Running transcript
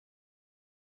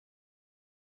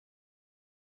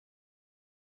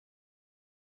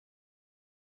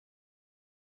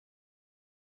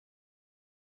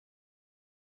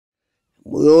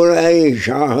Buyur ey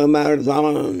Şah-ı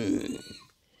Merdan,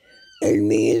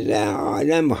 ilmize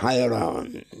alem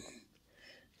hayran.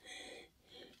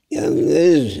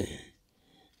 Gönlünüz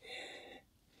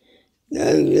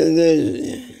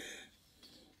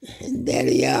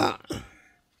derya,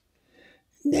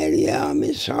 derya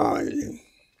misal.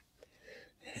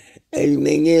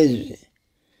 İlminiz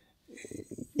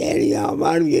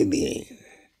deryalar gibi.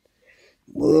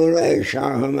 Buyur ey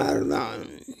Şah-ı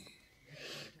Merdan.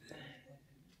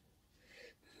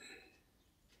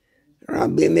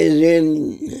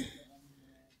 Rabbimizin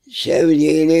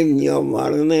sevdiğinin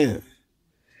yollarını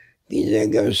bize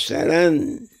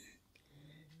gösteren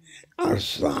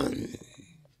arslan.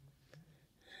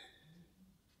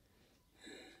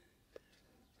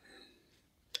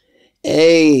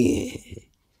 Ey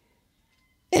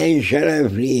en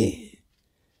şerefli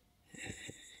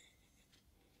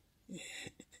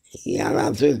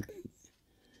yaratık,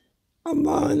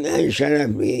 Allah'ın en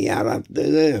şerefli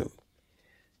yarattığı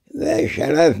ve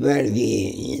şeref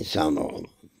verdiği insan ol.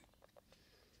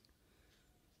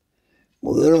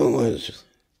 Buyurunuz,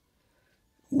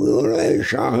 buyur ey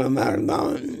Şah-ı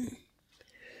Merdan,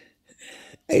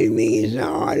 ilmize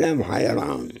alem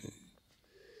hayran.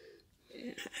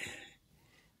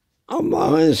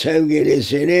 Allah'ın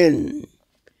sevgilisinin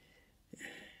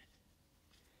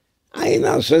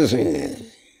aynasısınız.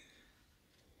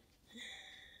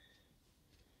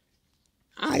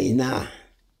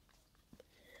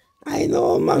 Ayna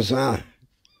olmasa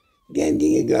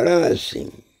kendini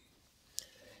göremezsin.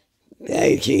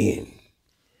 Belki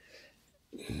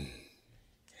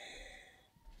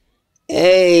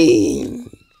ey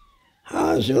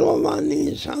hazır olan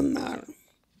insanlar,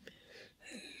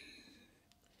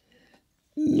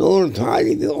 nur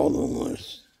talibi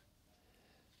olunuz.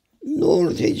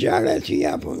 Nur ticareti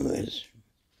yapınız.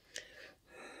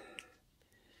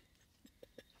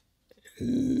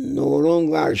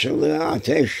 Nurun karşılığı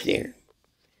ateştir.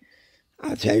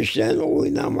 Ateşten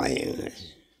oynamayınız.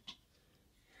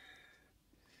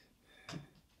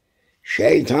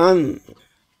 Şeytan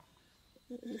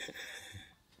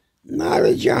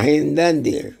nar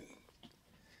cehimdendir.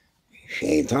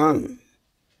 Şeytan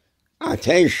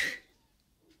ateş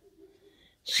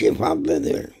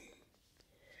sıfatlıdır.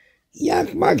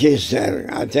 Yakmak ister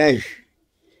ateş,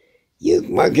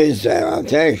 yıkmak ister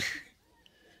ateş,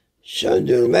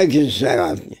 söndürmek ister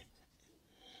ateş.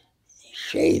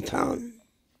 Şeytan.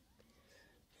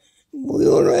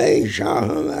 Buyur ey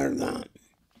Şah-ı Merdan.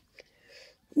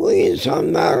 Bu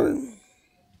insanlar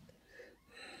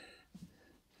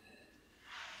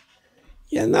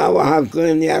Cenab-ı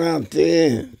Hakk'ın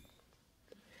yarattığı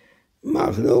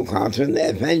mahlukatın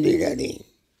efendileri.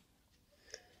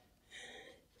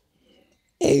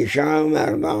 Ey Şah-ı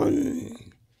Merdan,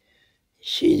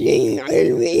 sizin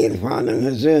ilmi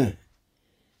irfanınızı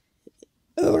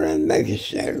öğrenmek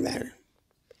isterler.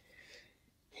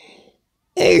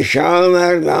 Ey Şah-ı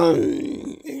Merdan,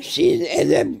 siz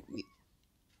edep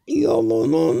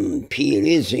yolunun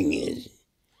pirisiniz.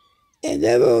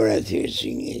 Edep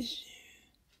öğretirsiniz.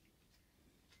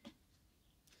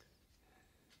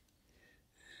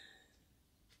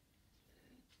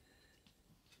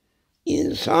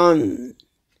 İnsan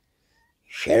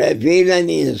şerefiyle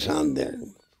insandır.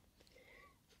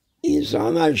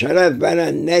 İnsana şeref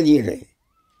veren nedir?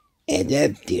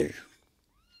 Edeptir.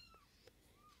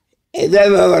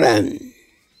 Edep öğren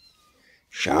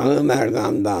Şah-ı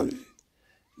Merdan'dan.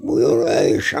 Buyur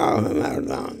ey Şah-ı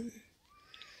Merdan.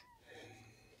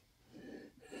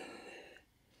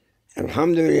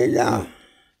 Elhamdülillah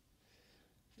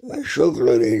ve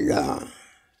şükrülillah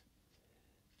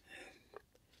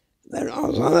vel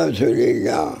azametü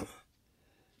lillah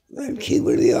vel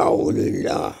kibriyâhu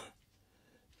lillah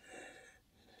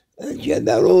vel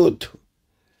ceberut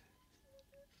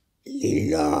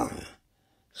lillah.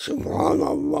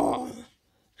 Subhanallah,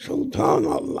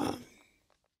 Sultanallah.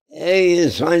 Ey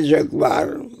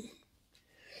insancıklar!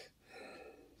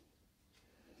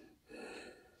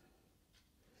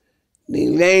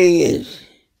 Dinleyiniz.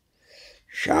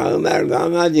 Şah-ı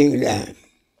Merdan'a dinle.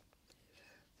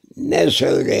 Ne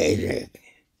söyleyecek?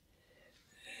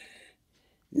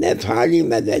 Ne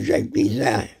talim edecek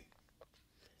bize?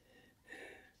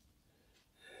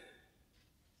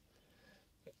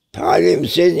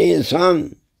 Talimsiz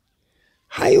insan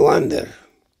hayvandır.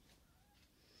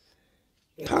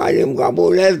 Talim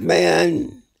kabul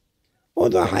etmeyen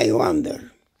o da hayvandır.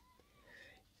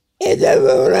 Edep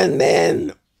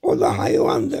öğrenmeyen o da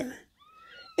hayvandır.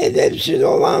 Edepsiz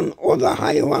olan o da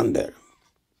hayvandır.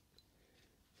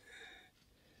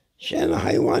 Sen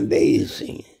hayvan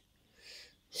değilsin.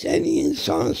 Sen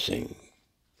insansın.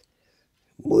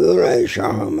 Buyur ey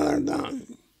Şah-ı Merdan.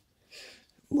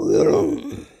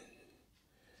 Buyurun.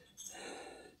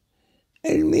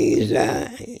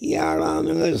 Elmize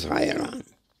yaranınız hayran.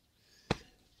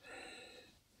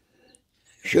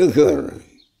 Şükür.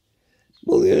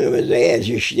 Bugünümüze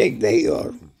yetiştik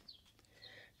diyor.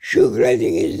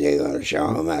 Şükrediniz diyor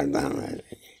Şah-ı Merdan.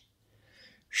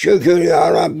 Şükür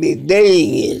ya Rabbi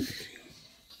deyiniz.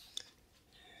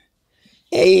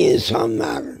 Ey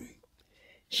insanlar,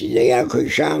 size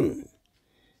yakışan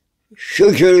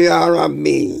şükür ya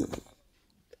Rabbi.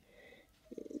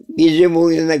 Bizi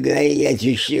bugüne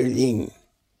yetiştirdin.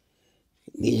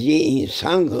 Bizi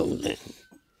insan kıldın.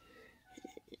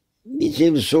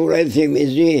 Bizim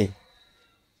suretimizi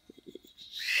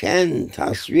sen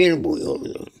tasvir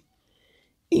buyurdun.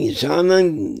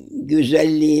 İnsanın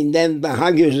güzelliğinden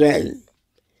daha güzel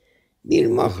bir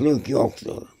mahluk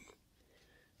yoktur.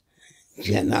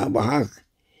 Cenab-ı Hak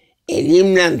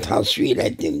elimle tasvir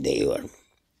ettim diyor.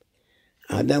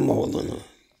 Ademoğlunu.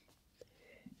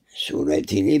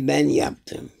 Suretini ben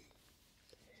yaptım.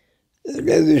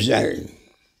 Öyle güzel.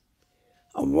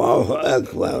 Allahu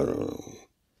Ekber.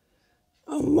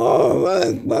 Allahu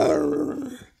Ekber.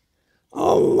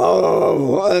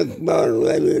 Allahu Ekber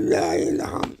ve lillahil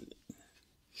hamd.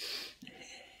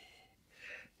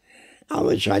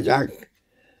 Alışacak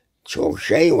çok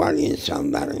şey var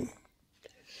insanların.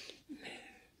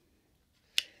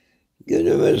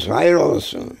 Günümüz hayır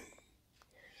olsun.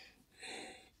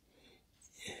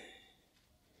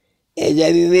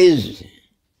 Edebimiz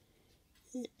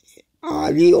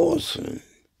âli olsun.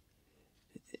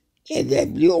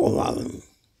 Edepli olalım.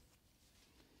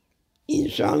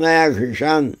 İnsana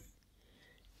yakışan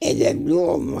edepli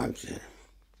olmaktır.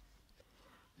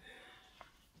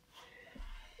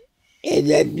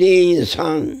 Edepli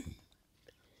insan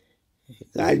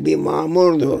kalbi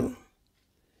mamurdur.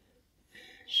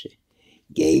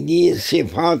 Giydiği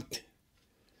sıfat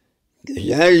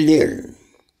güzeldir.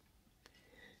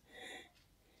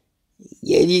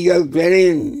 Yedi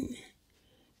göklerin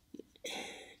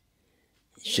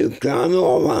sükkanı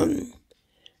olan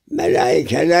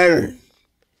melaikeler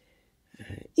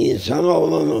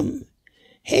insanoğlunun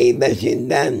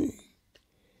heybetinden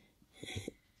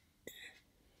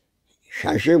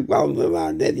şaşıp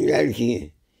kaldılar. Dediler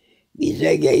ki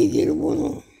bize giydir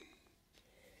bunu.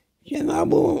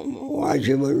 Cenab-ı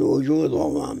Vacib-ül Vücud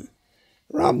olan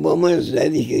Rabbimiz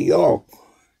dedi ki yok.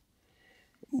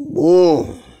 Bu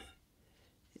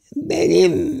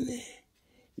benim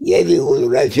yedi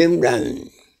kudretimle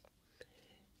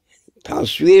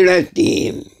tasvir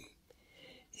ettiğim,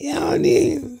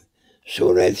 yani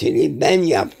suretini ben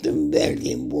yaptım,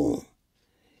 verdim bu.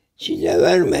 Size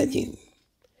vermedim.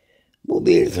 Bu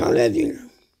bir tanedir.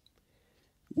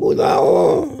 Bu da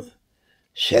o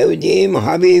sevdiğim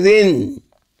Habibin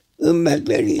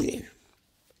ümmetleridir.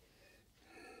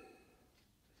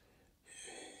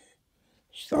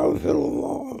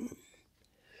 Estağfirullah.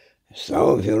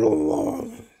 Estağfirullah.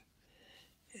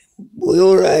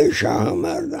 Buyur ey Şah-ı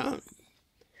Merdan.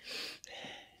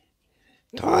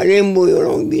 Talim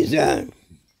buyurun bize.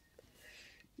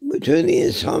 Bütün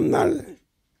insanlar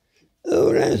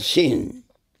öğrensin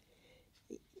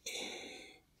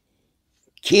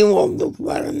kim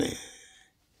olduklarını.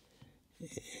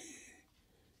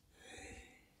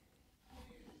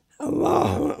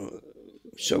 Allah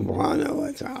Subhanahu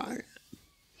ve Teala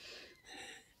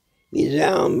bize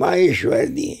anlayış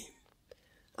verdi.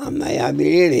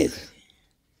 Anlayabiliriz.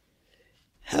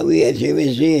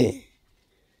 Hüviyetimizi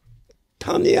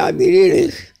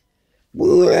tanıyabiliriz.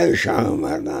 Buyur ey Şah-ı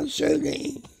Merdan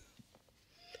söyleyin.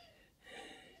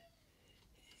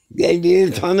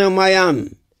 Kendini tanımayan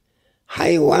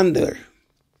hayvandır.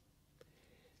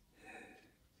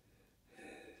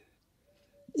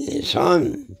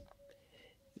 İnsan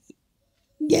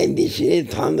kendisini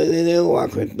tanıdığı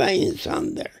vakitte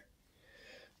insandır.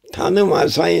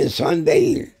 Tanımasa insan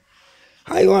değil,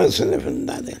 hayvan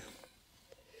sınıfındadır.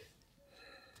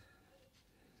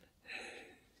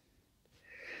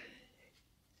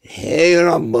 Ey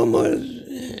Rabbimiz,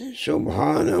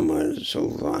 Subhanımız,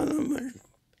 Sultanımız,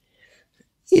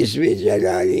 İsmi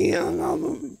Celali'yi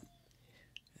analım.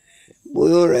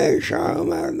 Buyur ey Şah-ı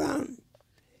Merdan,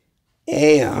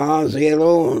 ey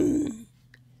Hazirun,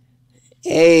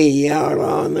 ey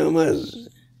yaranımız,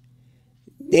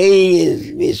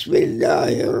 deyiniz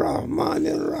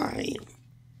Bismillahirrahmanirrahim.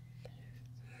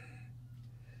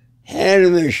 Her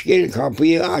müşkil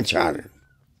kapıyı açar,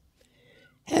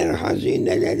 her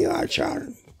hazineleri açar,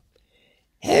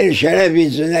 her şeref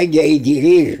yüzüne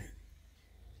giydirir.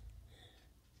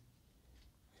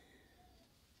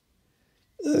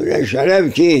 Öyle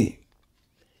şeref ki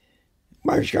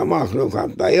başka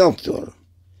mahlukatta yoktur.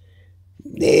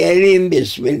 Diyelim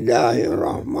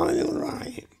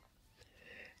Bismillahirrahmanirrahim.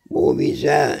 Bu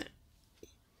bize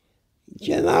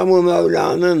Cenab-ı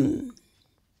Mevla'nın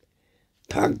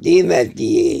takdim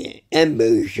ettiği en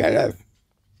büyük şeref.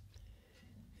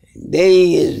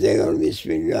 Deyiniz diyor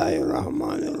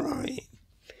Bismillahirrahmanirrahim.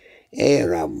 Ey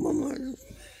Rabbimiz,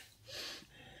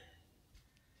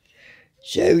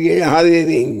 sevgili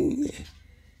Habibin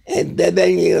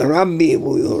eddebeni Rabbi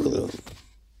buyurdu.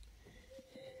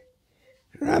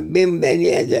 Rabbim beni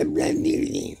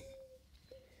edeplendirdi.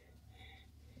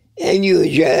 En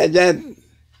yüce edep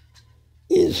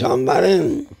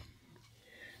insanların,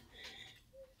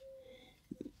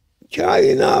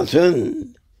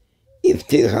 kainatın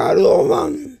iftiharı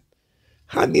olan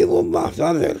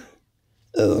Habibullah'tadır.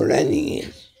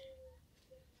 Öğreniniz.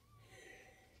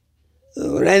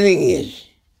 Öğreniniz.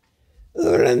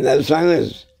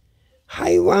 Öğrenmezseniz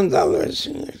hayvan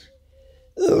kalırsınız.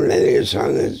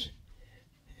 Öğrenirseniz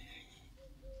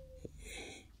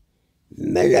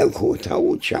melekuta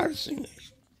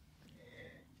uçarsınız.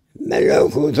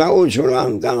 Melekuta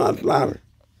uçuran kanatlar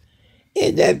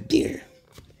edeptir.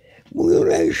 Buyur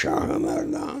ey Şah-ı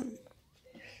Merdan.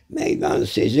 Meydan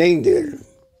sizindir.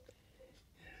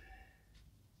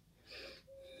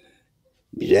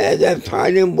 Bize edep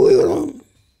talim buyurun.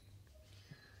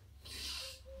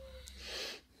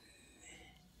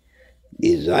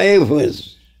 Biz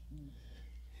zayıfız.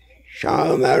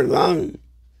 Şah-ı Merdan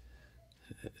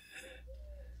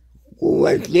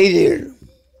kuvvetlidir.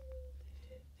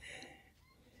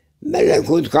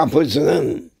 Melekut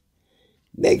kapısının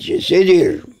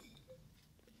bekçisidir.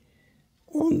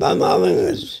 Ondan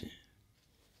alınız.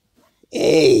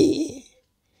 Ey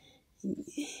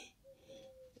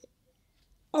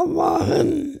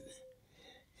Allah'ın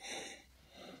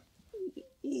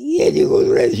yedi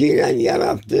kudretiyle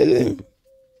yarattığı,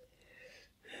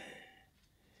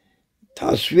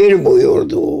 tasvir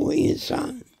buyurduğu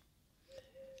insan.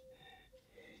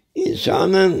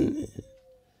 İnsanın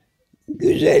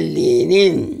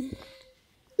güzelliğinin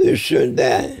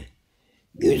üstünde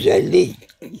güzellik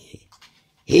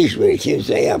hiçbir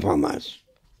kimse yapamaz.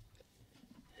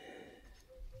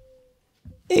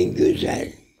 En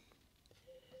güzel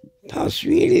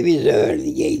tasviri bize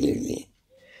verdi, giydirdi.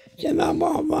 Cenab-ı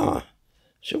Allah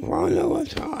Subhanahu ve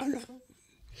Teala.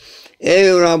 Ey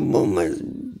Rabbimiz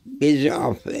bizi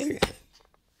affeyle.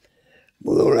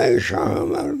 Buyur ey Şah-ı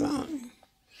Merdan.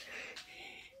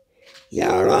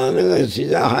 Yaranınız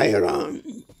size hayran.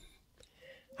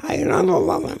 Hayran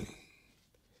olalım.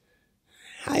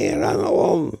 Hayran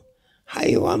ol,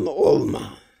 hayvan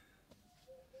olma.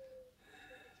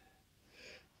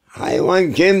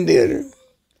 Hayvan kimdir?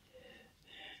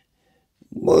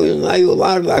 Boynuna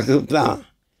yular takıp da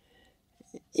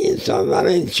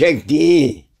insanların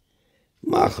çektiği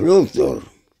mahluktur.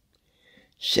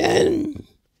 Sen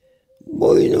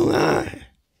boynuna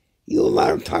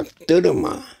yular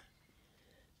taktırma.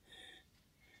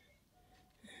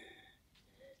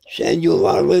 Sen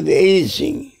yuvarlı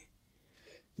değilsin.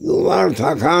 Yuvar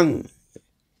takan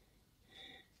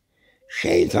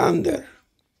şeytandır.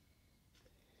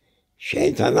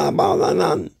 Şeytana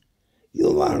bağlanan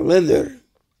yuvarlıdır.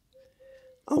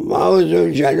 Allah-u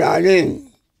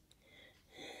Zülcelal'in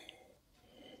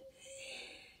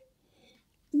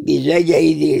bize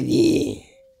giydirdiği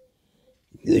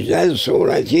güzel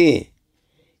sureti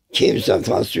kimse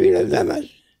tasvir edemez,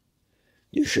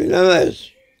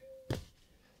 düşünemez.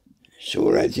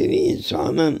 Suretini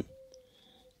insanın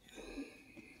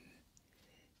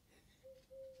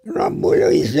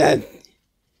Rabbul İzzet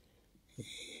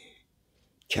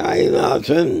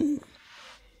kainatın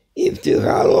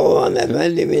iftiharı olan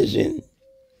Efendimizin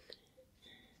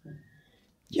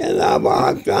Cenab-ı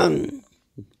Hak'tan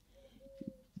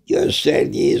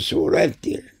gösterdiği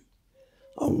surettir.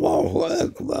 Allahu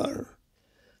Ekber,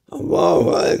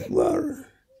 Allahu Ekber,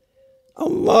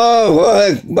 Allahu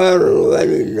Ekber ve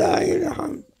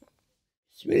lillahilhamd.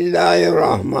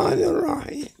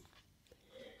 Bismillahirrahmanirrahim.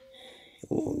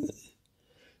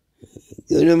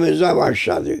 Günümüze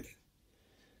başladık.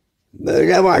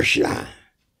 Böyle başla.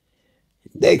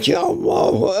 De ki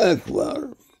Allahu Ekber,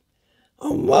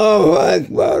 Allahu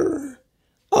Ekber,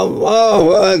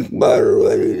 Allahu Ekber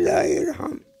ve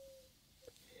lillahilhamd.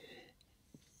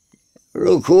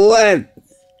 Rükû et,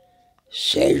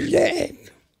 secde et.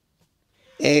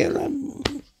 Ey Rabbim.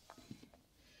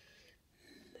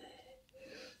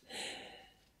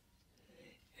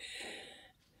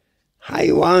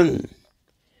 Hayvan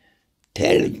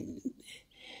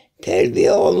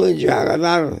terbiye olunca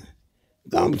kadar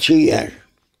kamçı yer,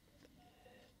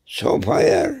 sopa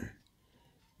yer,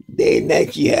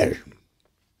 değnek yer.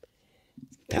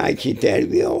 Ta ki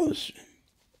terbiye olsun.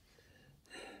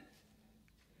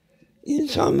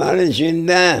 İnsanların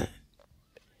içinde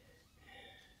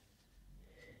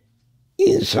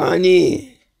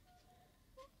insani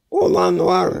olan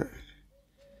var,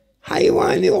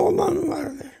 hayvani olan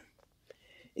vardır.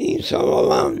 İnsan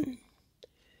olan,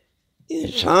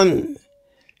 insan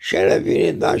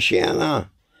şerefini taşıyana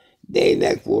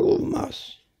değnek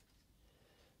vurulmaz.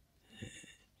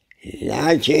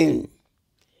 Lakin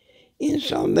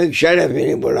insanlık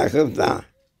şerefini bırakıp da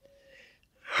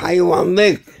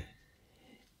hayvanlık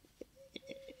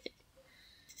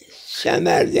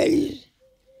semer deriz.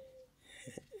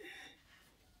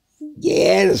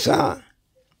 Giyerse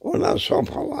ona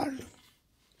sopa var.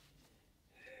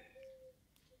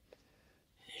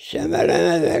 Semere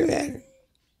ne derler?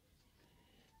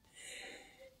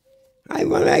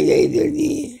 Hayvana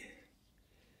giydirdiği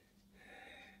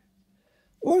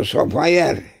o sopa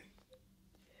yer.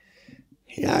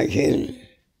 Lakin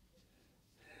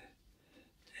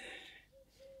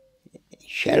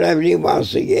şeref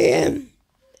libası giyen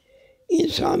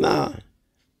insana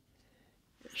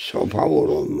sopa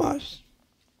vurulmaz.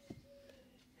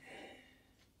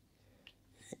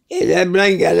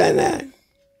 Edeple gelene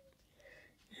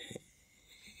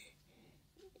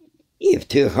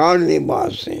iftihar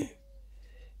libası,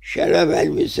 şeref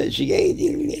elbisesi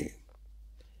giydirilir.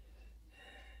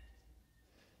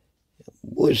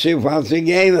 Bu sıfatı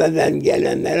giymeden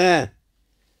gelenlere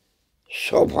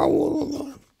sopa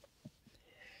vurulur.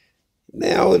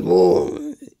 Veyahut bu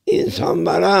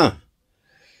insanlara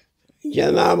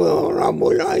Cenab-ı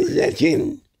Rabbul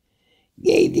İzzet'in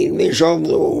giydirmiş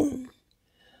olduğu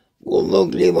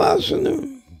kulluk libasını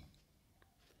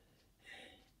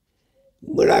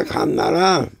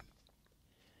bırakanlara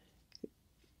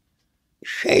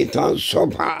şeytan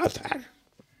sopa atar.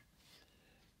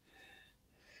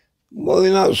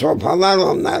 Boyuna sopalar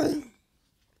onların.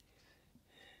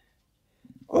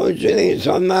 Onun için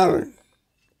insanlar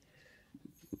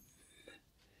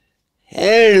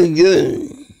her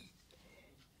gün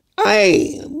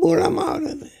ay buram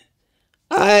ağrıdı,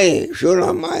 ay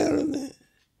şuram ağrıdı,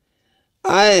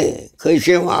 ay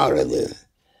kışım ağrıdı,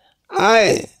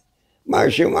 ay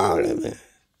başım ağrıdı.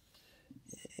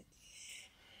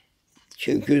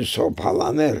 Çünkü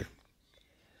sopalanır.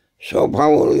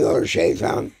 Sopa vuruyor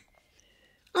şeytan.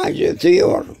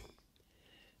 Acıtıyor.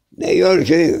 Diyor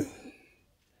ki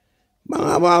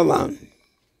bana bağlan.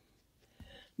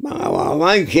 Bana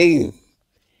bağlan ki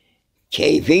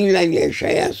keyfinle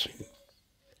yaşayasın.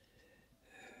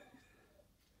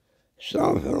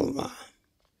 Estağfurullah.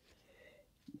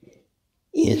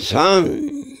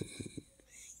 İnsan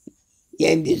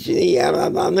kendisini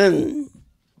Yaradan'ın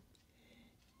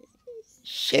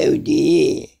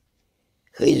sevdiği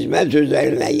hizmet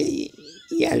üzerine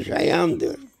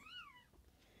yaşayandır.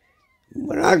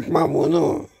 Bırakma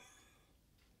bunu.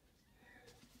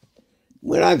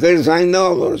 Bırakırsan ne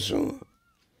olursun?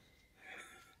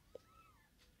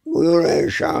 Buyur ey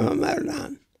Şah-ı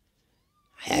Merdan.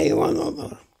 Hayvan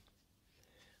olur.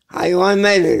 Hayvan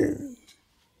nedir?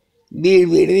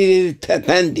 Birbirini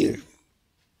tependir.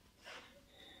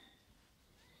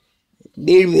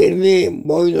 Birbirini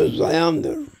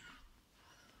boynuzlayandır.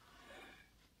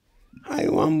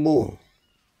 Hayvan bu.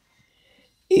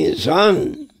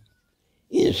 İnsan,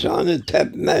 insanı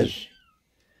tepmez.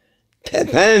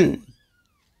 Tepen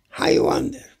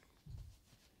hayvandır.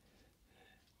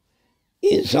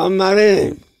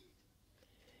 İnsanları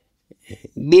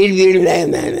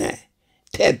birbirlerine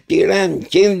teptiren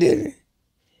kimdir?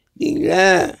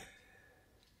 Dinle.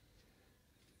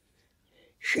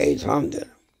 Şeytandır.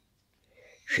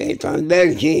 Şeytan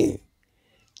der ki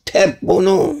tep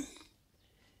bunu.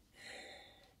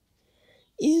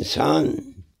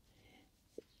 İnsan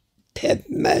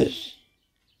tepmez.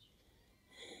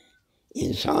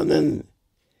 İnsanın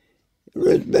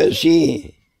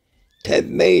rütbesi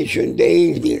tepme için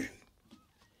değildir.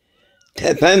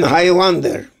 Tepen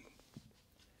hayvandır.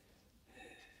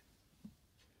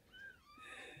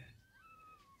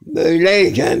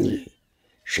 Böyleyken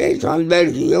şeytan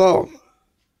der ki yok.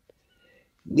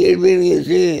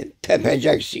 Birbirinizi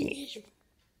tepeceksiniz.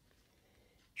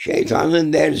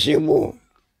 Şeytanın dersi bu.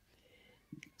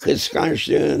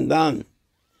 Kıskançlığından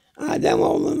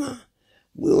Ademoğluna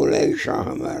buyur ey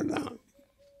Şah-ı Merdan.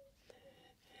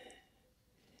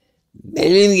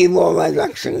 Benim gibi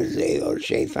olacaksınız diyor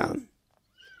şeytan.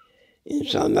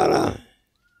 İnsanlara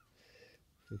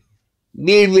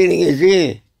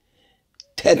birbirinizi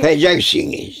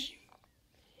tepeceksiniz.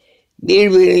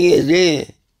 Birbirinizi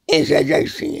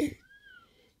ezeceksiniz.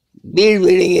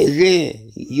 Birbirinizi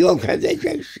yok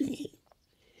edeceksiniz.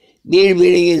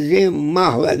 Birbirinizi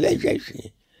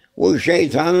mahvedeceksiniz. Bu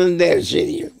şeytanın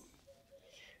dersidir.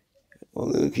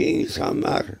 O günkü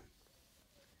insanlar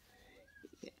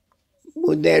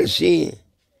bu dersi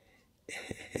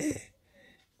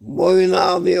boyuna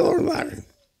alıyorlar.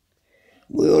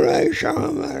 Buyuruyor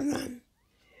Şahımer'den.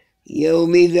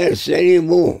 Yevmi dersleri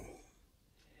bu.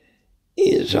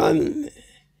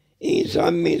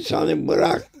 İnsanı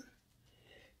bırak,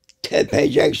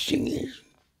 tepeceksiniz.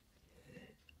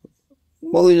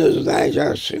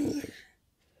 Boynuzlayacaksınız.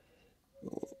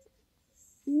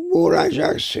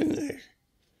 Vuracaksınız.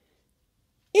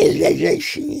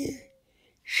 Ezeceksiniz.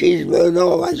 Siz böyle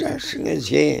olacaksınız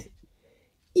ki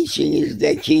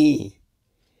içinizdeki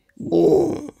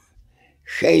bu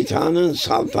şeytanın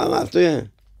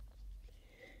saltanatı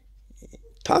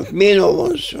tatmin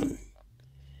olunsun.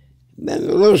 Ben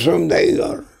Rus'um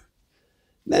diyor.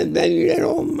 Benden ileri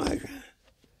olmaz.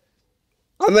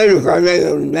 Amerika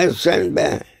diyor, ne sen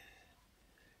be?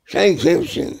 Sen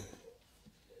kimsin?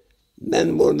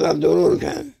 Ben burada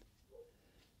dururken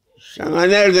sana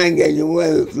nereden geldi bu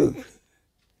büyüklük?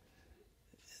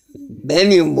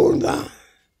 Benim burada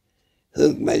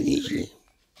hükmedici.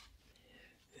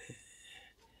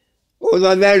 O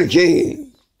da der ki,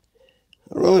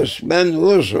 ben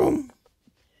Rus'um,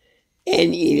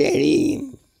 en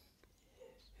ileriyim.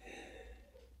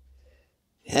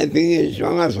 Hepiniz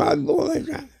bana tabi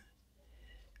olacak.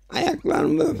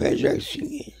 Ayaklarımı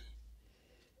öpeceksiniz.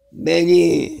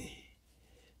 Beni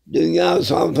dünya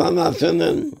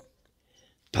saltanatının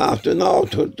tahtına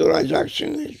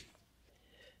oturtturacaksınız.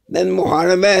 Ben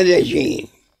muharebe edeceğim.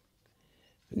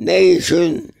 Ne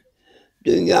için?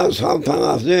 Dünya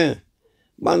saltanatı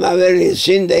bana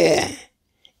verilsin diye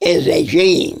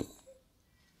ezeceğim.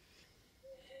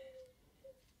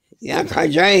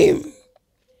 Yakacağım.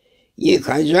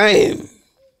 Yıkacağım.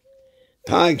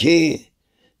 Ta ki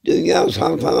dünya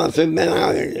saltanatı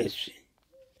bana verilsin.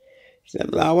 İşte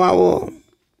dava bu.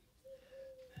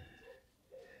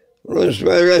 Rus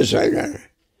böyle söyler.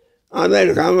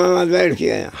 Amerika bana der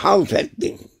ki halt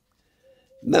ettin.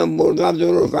 Ben burada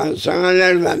dururken sana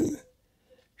nereden?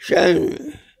 Sen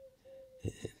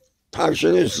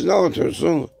taşın üstüne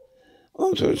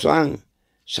otursan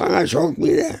sana çok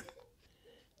bile.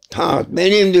 Taht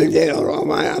benimdir diyor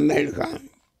ama Amerika.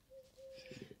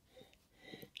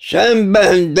 Sen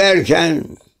ben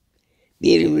derken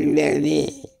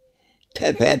birbirlerini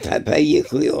tepe tepe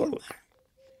yıkıyorlar.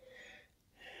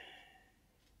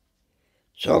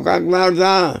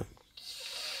 Sokaklarda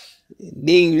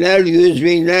binler, yüz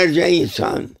binlerce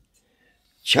insan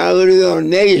çağırıyor,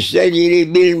 ne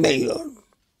istediğini bilmiyor.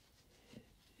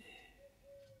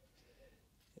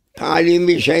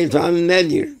 Talimi şeytan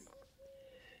nedir?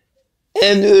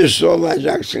 En üst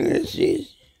olacaksınız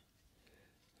siz.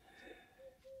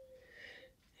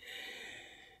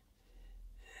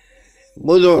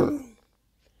 Budur.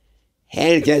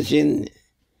 Herkesin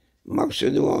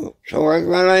maksudu o.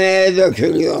 Sokaklara neye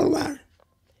dökülüyorlar?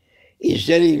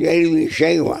 İstedikleri bir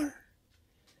şey var.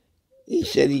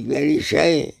 İstedikleri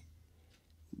şey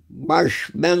baş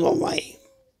ben olayım.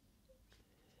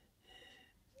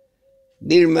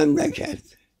 Bir memleket.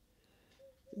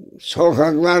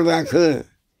 Sokaklardaki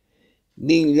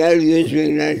binler, yüz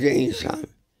binlerce insan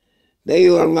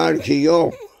diyorlar ki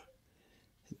yok,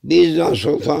 biz de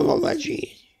sultan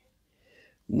olacağız.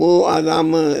 Bu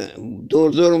adamı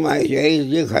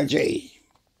durdurmayacağız, yıkacağız.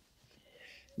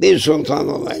 Bir sultan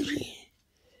olacağız.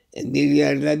 Bir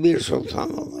yerde bir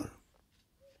sultan olur.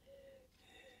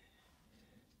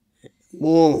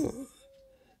 Bu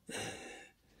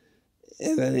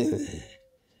efendim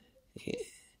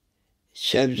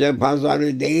sebze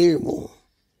pazarı değil bu.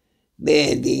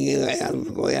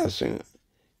 Beğendiğini koyasın,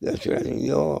 götüresin.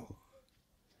 Yok.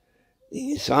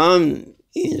 İnsan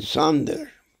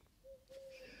insandır.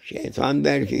 Şeytan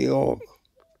der ki yok.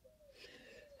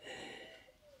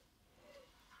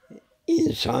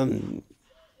 İnsan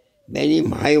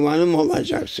benim hayvanım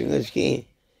olacaksınız ki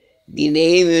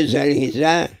bineyim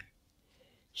üzerinize,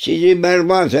 sizi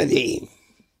berbat edeyim.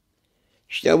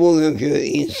 İşte bugünkü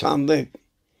insanlık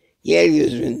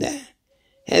yeryüzünde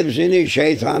hepsini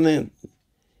şeytanı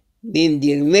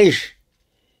bindirmiş,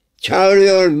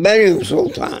 çağırıyor benim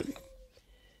sultan,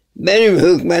 benim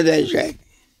hükmedecek.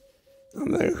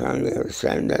 Amerikan diyor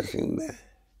sen nesin be?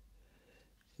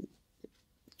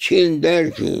 Çin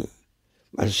der ki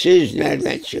siz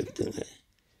nereden çıktınız?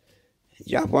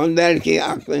 Japon der ki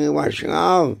aklını başına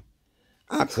al,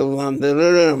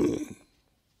 akıllandırırım.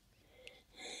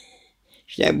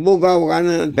 İşte bu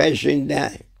kavganın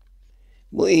peşinde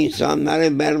bu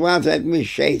insanları berbat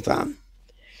etmiş şeytan.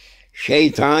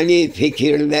 Şeytani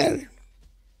fikirler.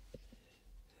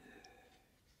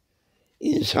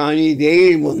 İnsani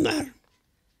değil bunlar.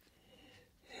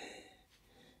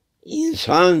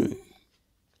 İnsan,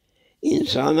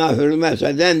 insana hürmet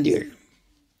edendir.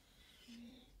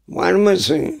 Var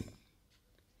mısın?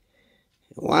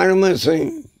 Var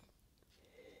mısın?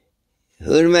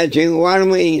 Hürmetin var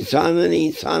mı insanın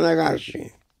insana karşı?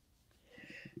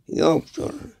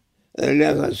 Yoktur.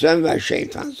 Öyleyse sen de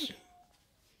şeytansın.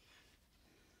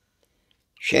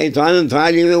 Şeytanın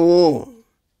talibi bu.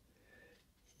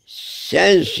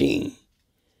 Sensin.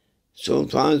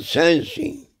 Sultan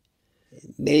sensin.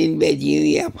 Benim dediğimi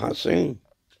yapasın.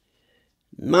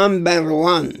 Number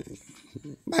one.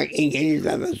 Bak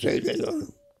İngilizce'de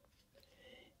söylüyorum.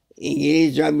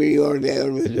 İngilizce biliyor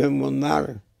diyor bütün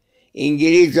bunlar.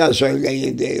 İngilizce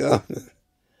söyleyin diyor.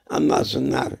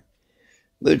 Anlasınlar.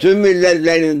 Bütün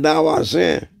milletlerin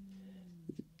davası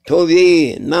to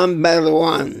be number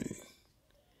one.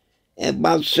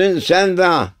 Batsın sen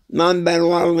de number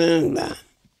one'lığında.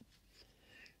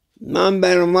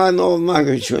 Number one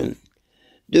olmak için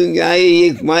dünyayı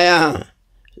yıkmaya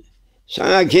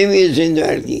sana kim izin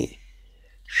verdi?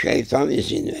 Şeytan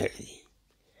izin verdi.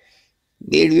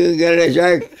 Bir gün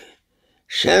gelecek,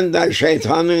 sen de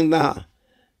şeytanın da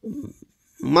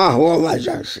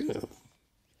mahvolacaksın.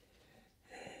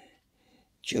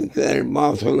 Çünkü el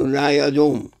batılı la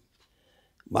yedum.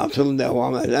 Batıl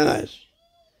devam edemez.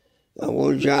 Ve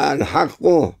vurca'el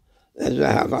hakku ve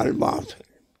zehekal batıl.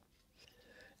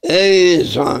 Ey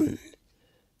insan!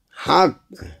 Hak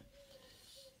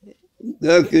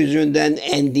gökyüzünden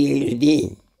indirildi.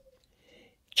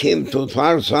 Kim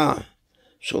tutarsa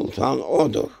sultan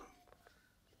odur.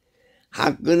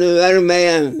 Hakkını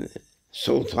vermeyen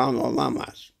sultan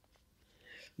olamaz.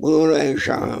 Buyur ey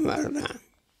Şah-ı Merdan.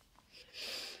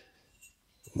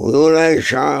 Buyur ey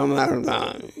Şah-ı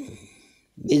Merdan.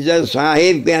 Bize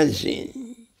sahip gelsin.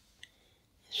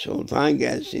 Sultan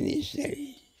gelsin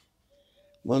isteriz.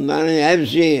 Bunların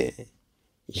hepsi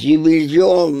zibilci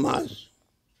olmaz.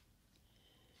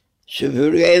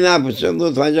 Süpürgeyi ne yapsın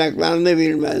tutacaklarını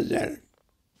bilmezler.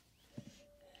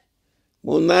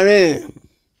 Bunları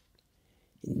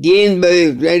din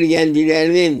büyükleri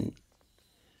kendilerinin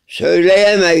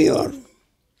söyleyemiyor.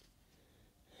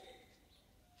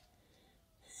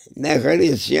 Ne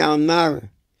Hristiyanlar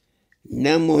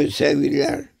ne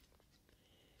Museviler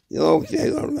yok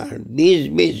diyorlar.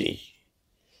 Biz biziz.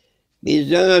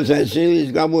 Bizden ötesini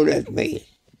biz kabul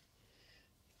etmeyiz.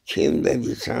 Kim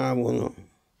dedi sana bunu?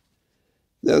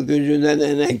 Gökyüzünden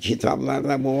inen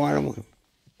kitaplarda bu var mı?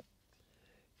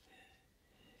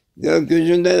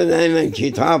 Gökyüzünden inen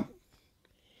kitap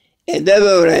edep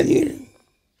öğretir.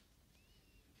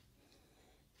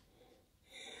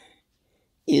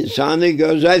 İnsanı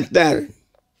gözelt der.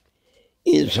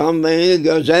 İnsanlığı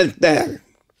gözelt der.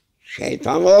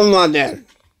 Şeytan olma der.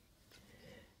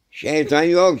 Şeytan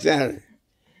yok der.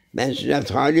 Ben size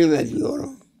talim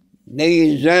ediyorum.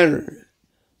 Denizler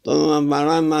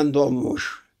donanmalarla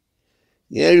dolmuş.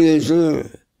 Yeryüzü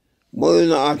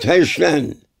boyunu ateşle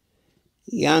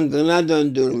yangına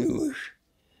döndürülmüş.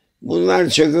 Bunlar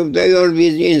çıkıp diyor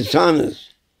biz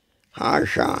insanız.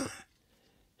 Haşa.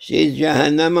 Siz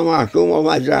cehenneme mahkum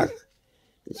olacak.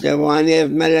 Zebaniyet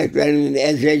meleklerinin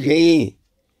ezeceği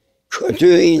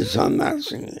kötü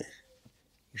insanlarsınız.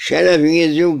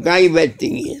 Şerefinizi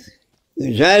kaybettiniz.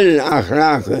 Güzel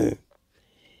ahlakı,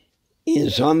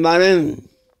 insanların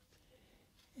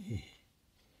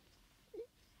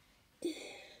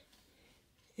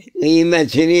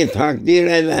kıymetini takdir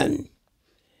eden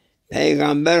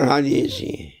peygamber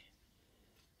hadisi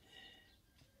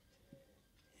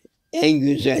en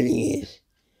güzeliniz,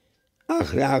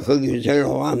 ahlakı güzel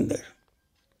olandır.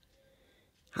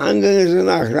 Hanginizin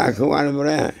ahlakı var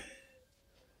buraya?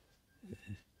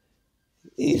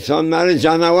 İnsanları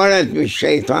canavar etmiş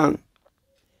şeytan.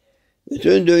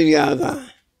 Bütün dünyada.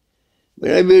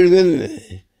 Böyle bir gün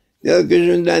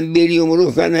gökyüzünden bir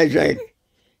yumruk inecek.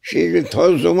 Sizi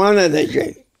toz duman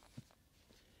edecek.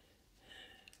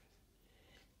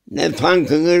 Ne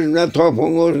tankınız, ne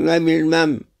topunuz, ne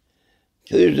bilmem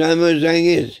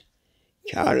tüzemüzeniz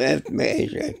kâr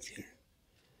etmeyecektir.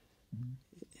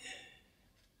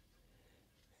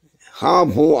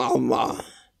 Hafu Allah.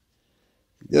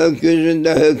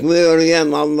 Gökyüzünde hükmü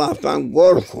yürüyen Allah'tan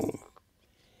korkun.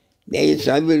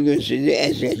 Değilse bir gün sizi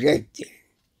ezecektir.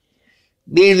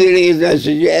 Birbiriniz de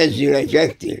sizi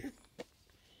ezilecektir.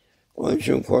 Onun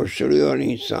için koşturuyor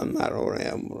insanlar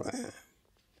oraya buraya.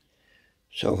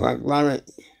 Sokaklar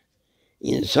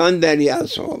insan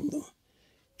deryası oldu.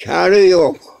 Kârı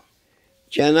yok.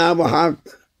 Cenab-ı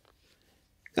Hak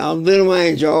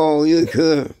kaldırmayınca o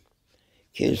yükü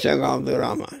kimse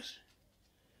kaldıramaz.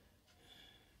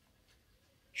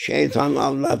 Şeytan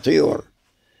aldatıyor.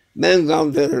 Ben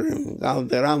kaldırırım,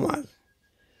 kaldıramaz.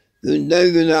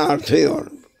 Günden güne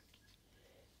artıyor.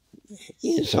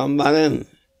 İnsanların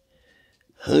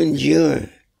hıncı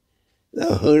ve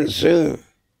hırsı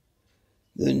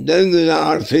günden güne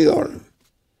artıyor.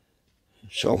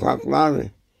 Sokaklar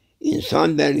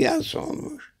insan deryası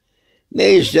olmuş.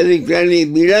 Ne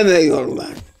istediklerini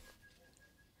bilemiyorlar.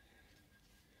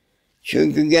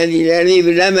 Çünkü kendileri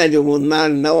bilemedi bunlar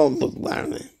ne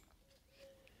olduklarını.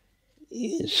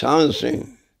 İnsansın.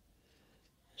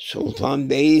 Sultan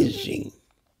değilsin.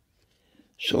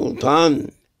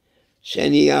 Sultan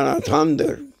seni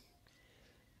yaratandır.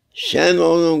 Sen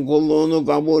onun kulluğunu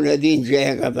kabul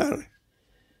edinceye kadar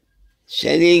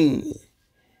senin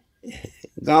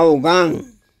kavgan,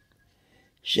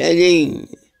 senin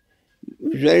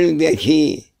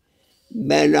üzerindeki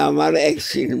belalar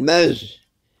eksilmez.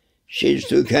 Siz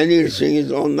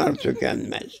tükenirsiniz, onlar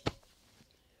tükenmez.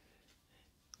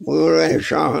 Buyur ey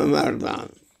Şah-ı Merdan.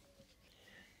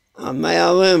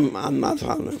 Anlayalım,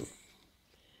 anlatalım.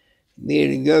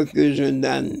 Bir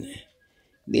gökyüzünden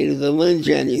bir kılınç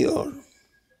geliyor.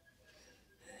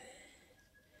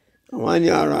 Aman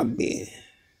ya Rabbi.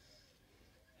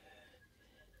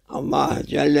 Allah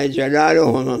Celle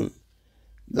Celaluhu'nun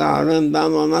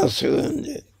kahrından ona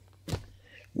sığındı.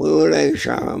 Buyur ey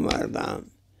Şah-ı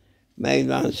Merdan.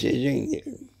 Meydan sizindir.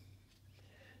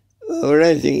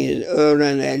 Öğretiniz,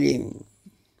 öğrenelim.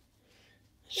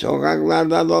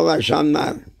 Sokaklarda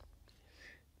dolaşanlar,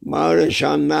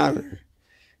 bağırışanlar,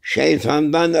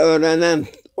 şeytandan öğrenen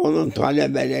onun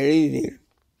talebeleridir.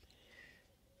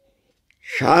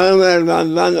 Şah-ı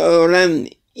Merdan'dan öğren,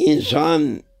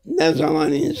 insan ne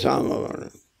zaman insan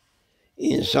olur?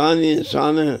 İnsan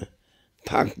insanı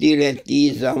takdir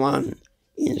ettiği zaman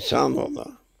insan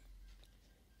olur.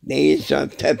 Değilse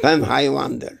tepen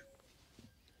hayvandır.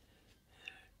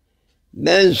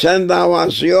 Ben sen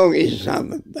davası yok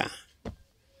İslam'da.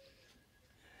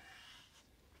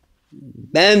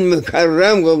 Ben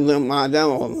mükerrem kıldım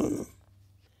Ademoğlu'nu.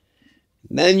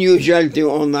 Ben yücelttim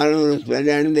onların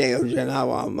rütbelerini diyor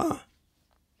Cenab-ı Allah.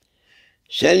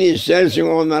 Sen istersin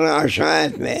onları aşağı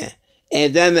etmeye,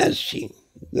 edemezsin.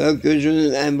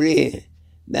 Gökyüzünün emri,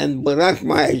 ben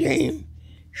bırakmayacağım.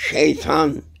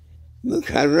 Şeytan,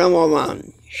 mükerrem olan,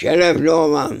 şerefli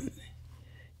olan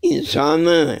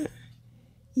insanı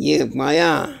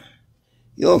yıkmaya,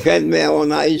 yok etmeye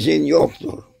ona izin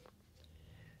yoktur.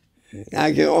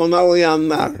 Lakin ona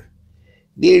uyanlar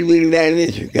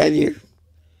birbirlerini tüketir.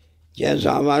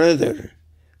 Cezalarıdır.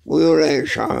 Buyur ey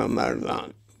Şah-ı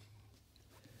Merdan.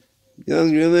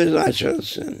 Gönlümüz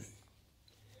açılsın.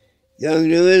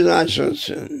 Gönlümüz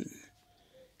açılsın.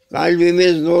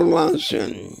 Kalbimiz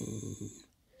nurlansın.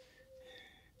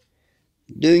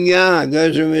 Dünya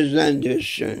gözümüzden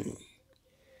düşsün.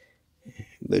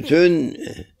 Bütün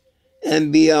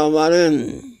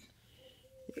enbiyaların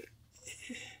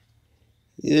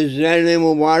yüzlerini,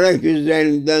 mübarek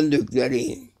yüzlerini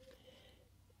döndükleri,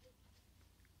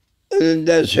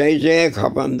 önünde secdeye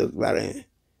kapandıkları,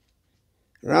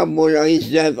 Rabbul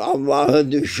İzzet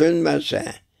Allah'ı düşünmese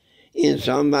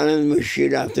insanların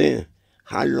müşkilatı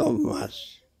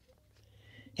hallolmaz.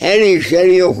 Her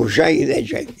işleri yokuşa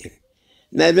gidecektir.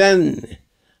 Neden?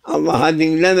 Allah'a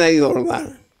dinlemiyorlar.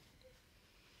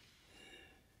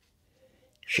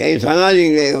 Şeytana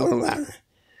dinliyorlar.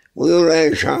 Buyur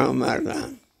ey Şah-ı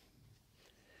Merdan.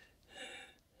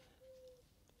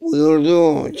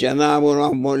 Buyurdu Cenab-ı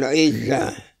Rabbul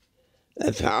İzzet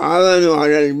ve teavenu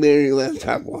alel birri ve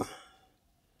takva.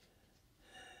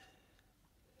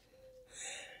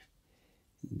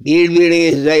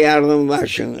 Birbirinizle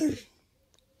yardımlaşınız.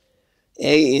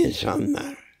 Ey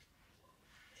insanlar.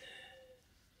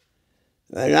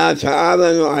 Ve la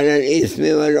teavenu alel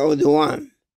ismi vel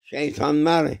udvan.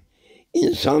 Şeytanlar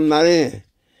insanları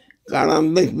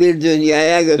karanlık bir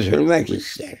dünyaya götürmek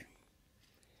ister.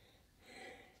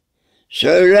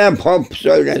 Söyle pop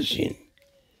söylesin.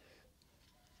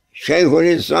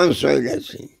 Şeyhülislam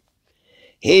söylesin.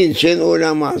 Hint'in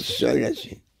uleması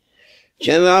söylesin.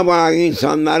 Cenab-ı Hak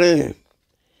insanları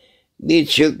bir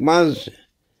çıkmaz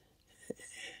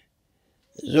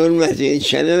zulmeti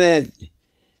içine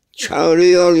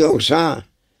çağırıyor, yoksa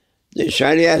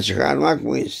dışarıya çıkarmak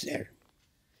mı ister?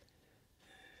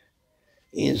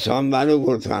 İnsanları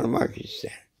kurtarmak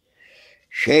ister.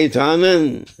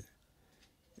 Şeytanın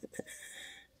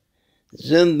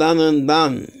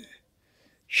zindanından,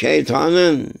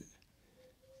 şeytanın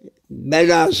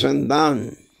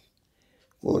belasından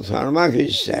kurtarmak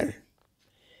ister.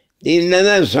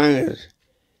 Dinlemezseniz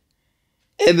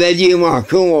ebedi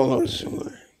mahkum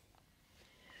olursunuz.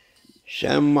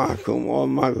 Sen mahkum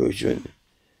olmak için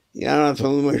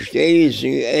yaratılmış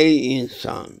değilsin ey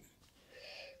insan.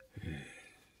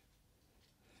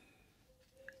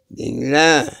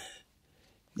 Dinle,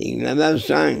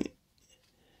 dinlemezsen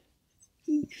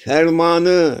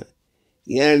fermanı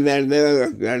yerlerde ve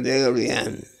göklerde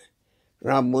yürüyen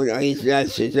Rabbul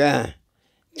İzzet size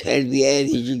terbiye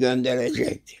edici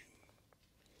gönderecektir.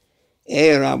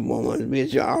 Ey Rabbimiz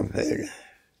bizi affeyle.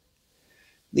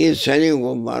 Biz senin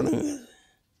kullarınız.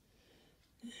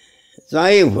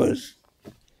 Zayıfız.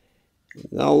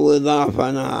 Gavvı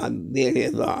dafana bir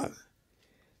idar.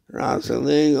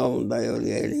 Razılığın yolunda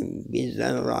yürüyelim.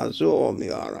 Bizden razı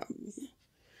olmuyor Rabbi.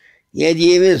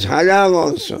 Yediğimiz halal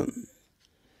olsun.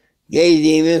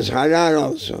 Giydiğimiz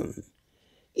halal olsun.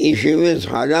 İşimiz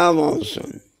halal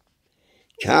olsun.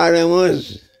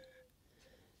 Kârımız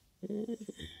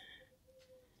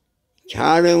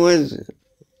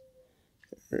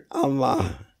Allah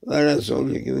ve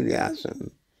Resulü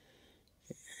Kübriyasın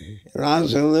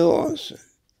razılığı olsun.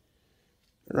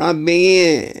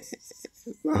 Rabbini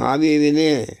ve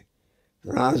Habibini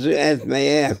razı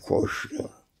etmeye koştu.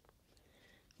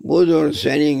 Budur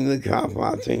senin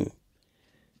mükafatın.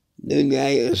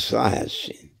 Dünyayı ıslah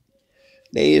etsin.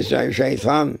 Değilse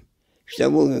şeytan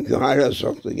işte bugünkü hale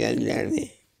soktu kendilerini.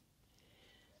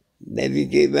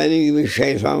 Dedi ki benim gibi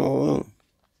şeytan olun.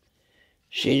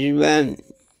 Sizi ben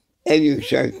en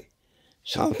yüksek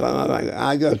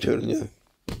saltanata götürdü.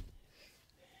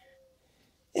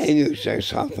 En yüksek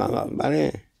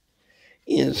saltanatları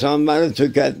insanları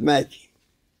tüketmek,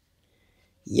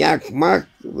 yakmak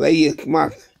ve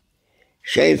yıkmak.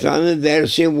 Şeytanın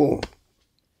dersi bu.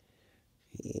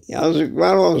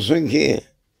 Yazıklar olsun ki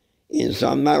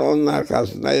insanlar onun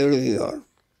arkasında yürüyor.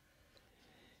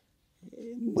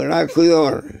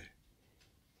 Bırakıyor.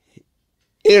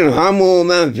 İrhamu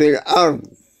men fil ard.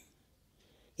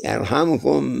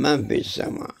 Yerhamkum men fis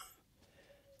sema.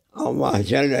 Allah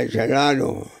Celle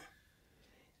Celaluhu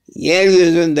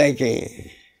yeryüzündeki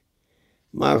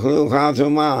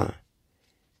mahlukatıma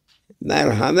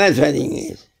merhamet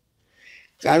ediniz.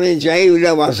 Karıncayı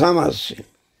bile basamazsın.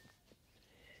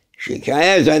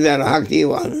 Şikayet eder hak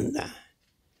divanında.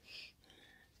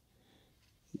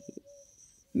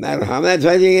 Merhamet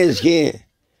ediniz ki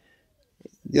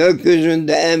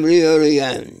gökyüzünde emri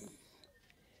yürüyen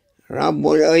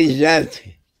Rabbul İzzet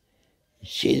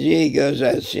sizi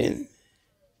gözetsin.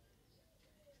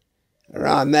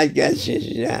 Rahmet gelsin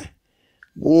size.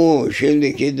 Bu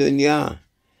şimdiki dünya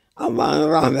Allah'ın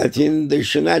rahmetinin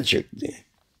dışına çıktı.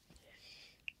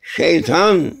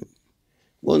 Şeytan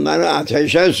bunları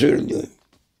ateşe sürdü.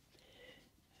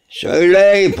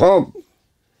 Söyle ey pop,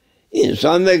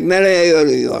 insanlık nereye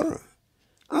yürüyor?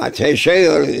 Ateşe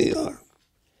yürüyor.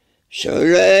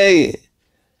 Söyle ey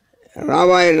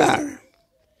rabaylar,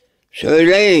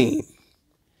 söyleyin.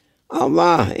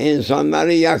 Allah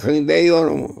insanları yakın diyor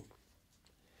mu?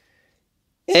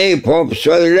 Ey pop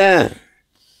söyle.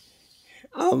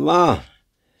 Allah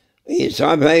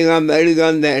İsa peygamberi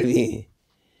gönderdi.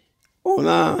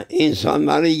 Ona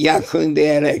insanları yakın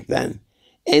diyerekten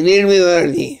emir mi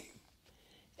verdi?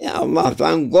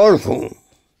 Allah'tan korkun.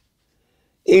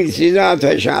 İlk sizi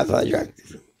ateşe atacaktır.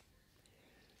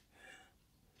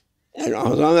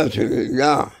 El-azametü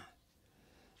lillah.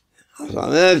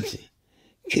 Azamet,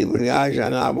 kibriya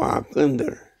Cenab-ı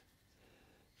Hakk'ındır.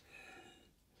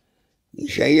 Bir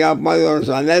şey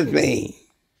yapmıyorsan etmeyin.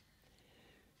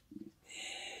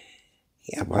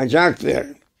 Yapacaktır.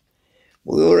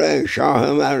 Buyur ey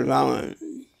Şah-ı Merdan.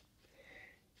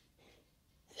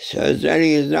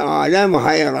 Sözlerinizde alem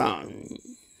hayran.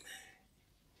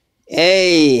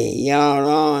 Ey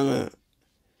yaran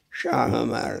Şah-ı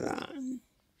Merdan.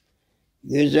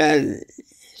 Güzel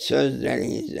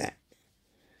sözlerinizle,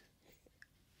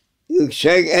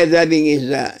 yüksek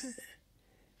edebinizle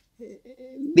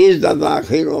biz de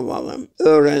dahil olalım,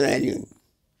 öğrenelim.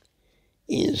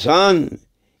 İnsan,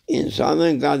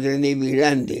 insanın kadrini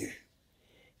bilendir.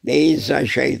 Değilse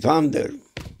şeytandır.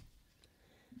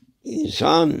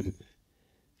 İnsan,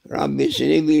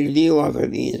 Rabbisini bildiği vakit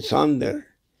insandır.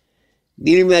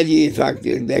 Bilmediği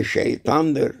takdirde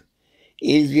şeytandır.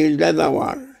 İncil'de de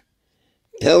var.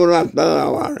 Tevrat'ta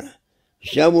da var.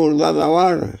 Zebur'da da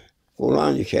var.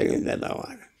 Kur'an-ı Kerim'de de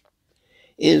var.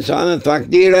 İnsanı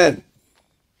takdir et.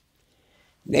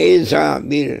 Değilse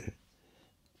bir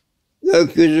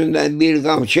gökyüzünden bir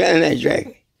kamçı inecek.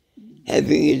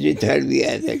 Hepinizi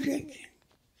terbiye edecek.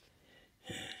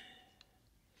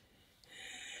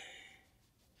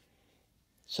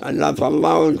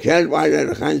 Sallatallahul kelb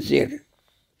alel hansir.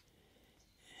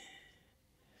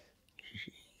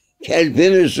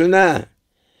 Kelbin üstüne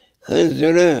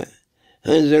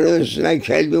hınzırın üstüne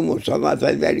kelbi musallat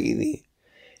eder gibi.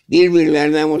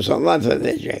 birbirlerine musallat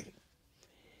edecek.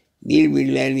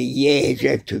 Birbirlerini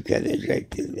yiyecek,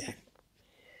 tüketecektirler.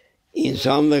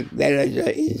 İnsanlık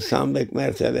derece, insanlık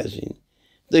mertebesinin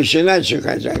dışına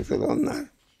çıkacaktır onlar.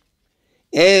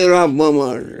 Ey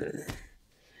Rabbimiz!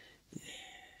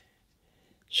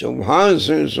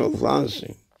 Subhansın,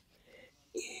 sultansın.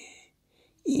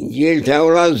 İncil,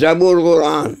 Tevrat, Zebur,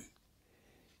 Kur'an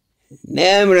ne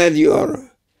emrediyor?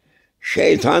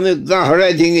 Şeytanı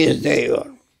kahrediniz diyor.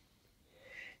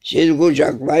 Siz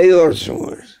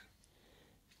kucaklayıyorsunuz.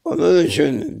 Onun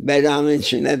için belanın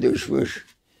içine düşmüş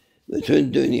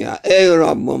bütün dünya. Ey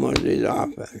Rabbimiz bizi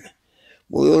affeyle.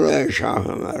 Buyur ey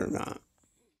Şah-ı Merdan.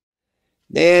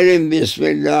 Diyelim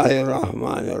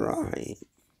Bismillahirrahmanirrahim.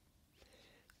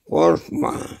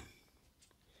 Korkma.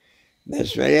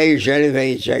 Besmele-i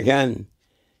Şerife'yi çeken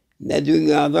ne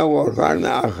dünyada korkar ne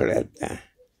ahirette.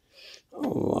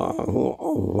 Allahu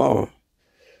Allah.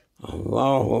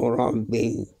 Allahu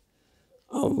Rabbi.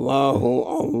 Allahu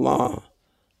Allah.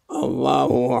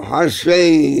 Allahu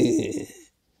hasbi.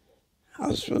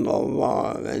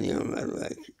 Hasbunallah ve ni'mel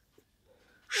vekil.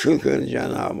 Şükür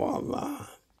Cenab-ı Allah.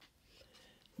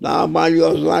 Daha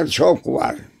balyozlar çok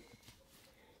var.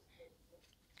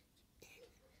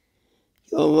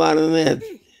 Yollarını,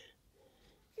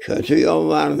 kötü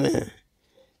yollarını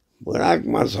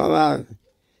bırakmasalar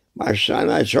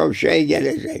başlarına çok şey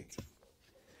gelecek.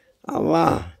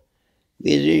 Allah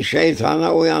bizi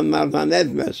şeytana uyanlardan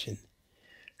etmesin.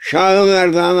 Şah-ı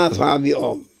Merdan'a tabi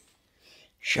ol.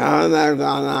 Şah-ı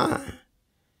Merdan'a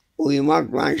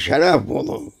uymakla şeref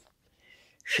bulun.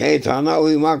 Şeytana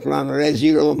uymakla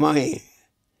rezil olmayın.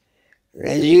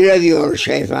 Rezil ediyor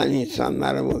şeytan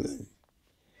insanları bugün.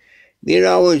 Bir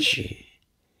avuç,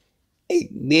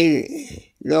 bir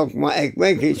lokma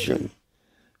ekmek için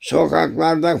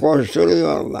sokaklarda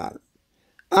koşturuyorlar.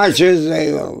 Açız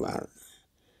diyorlar.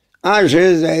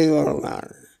 Açız diyorlar.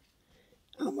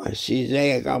 Ama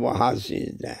size kabahat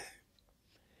sizde.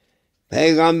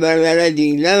 Peygamberlere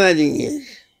dinlemediniz.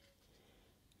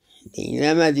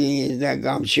 Dinlemediğinizde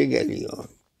kamçı geliyor.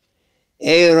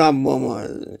 Ey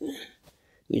Rabbimiz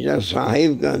bize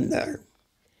sahip gönder.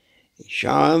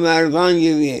 Şah-ı Merdan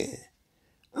gibi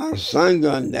arslan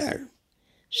gönder.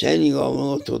 Senin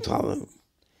yolunu tutalım.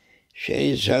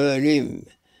 Seni sevelim.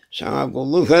 Sana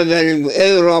kulluk edelim.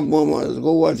 Ey Rabbimiz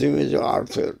kuvvetimizi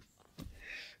artır.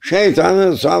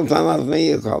 Şeytanın saltanatını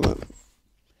yıkalım.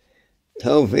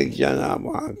 Tevfik Cenab-ı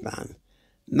Hak'tan.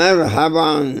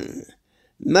 Merhaban.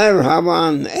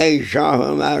 Merhaban ey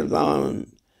Şah-ı Merdan.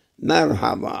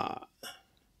 Merhaba.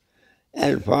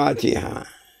 El Fatiha.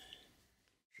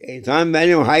 Şeytan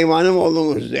benim hayvanım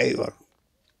oldunuz diyor.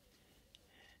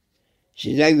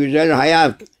 Size güzel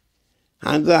hayat.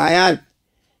 Hangi hayat?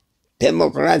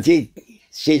 Demokratik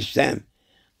sistem.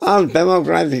 Al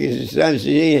demokratik sistem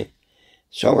sizi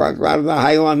sokaklarda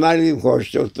hayvanlar gibi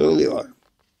koşturtuluyor.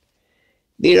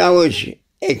 Bir avuç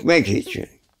ekmek için.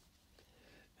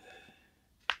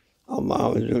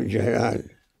 Allah-u Zülcelal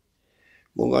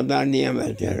bu kadar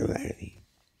nimetler verdi.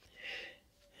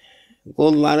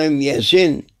 Kullarım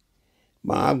yesin,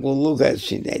 bana kulluk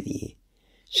etsin dedi.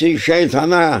 Siz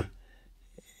şeytana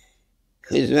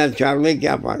hizmetkarlık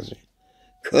yaparsınız.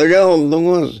 Köle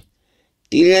oldunuz,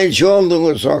 dilenci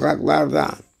oldunuz sokaklarda.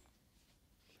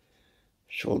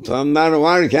 Sultanlar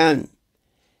varken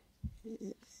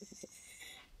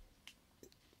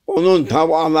onun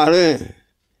tabaları,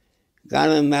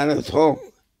 karınları tok,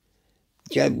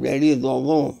 cepleri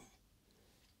dolu,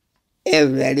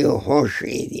 evleri hoş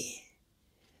idi.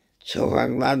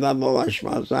 Sokaklarda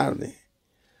dolaşmazlardı.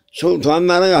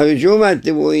 Sultanlara hücum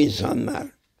etti bu insanlar.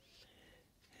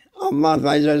 Allah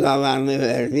da cezalarını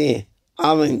verdi,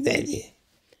 alın dedi.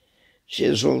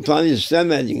 Siz sultan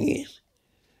istemediniz.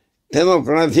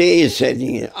 Demokrasiyi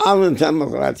istediniz. Alın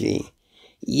demokrasiyi.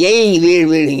 Yiyin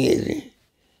birbirinizi.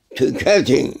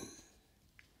 Tüketin.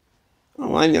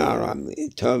 Aman ya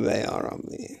Rabbi, tövbe ya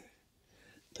Rabbi.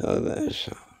 Tövbe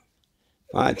estağfurullah.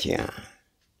 Fatiha.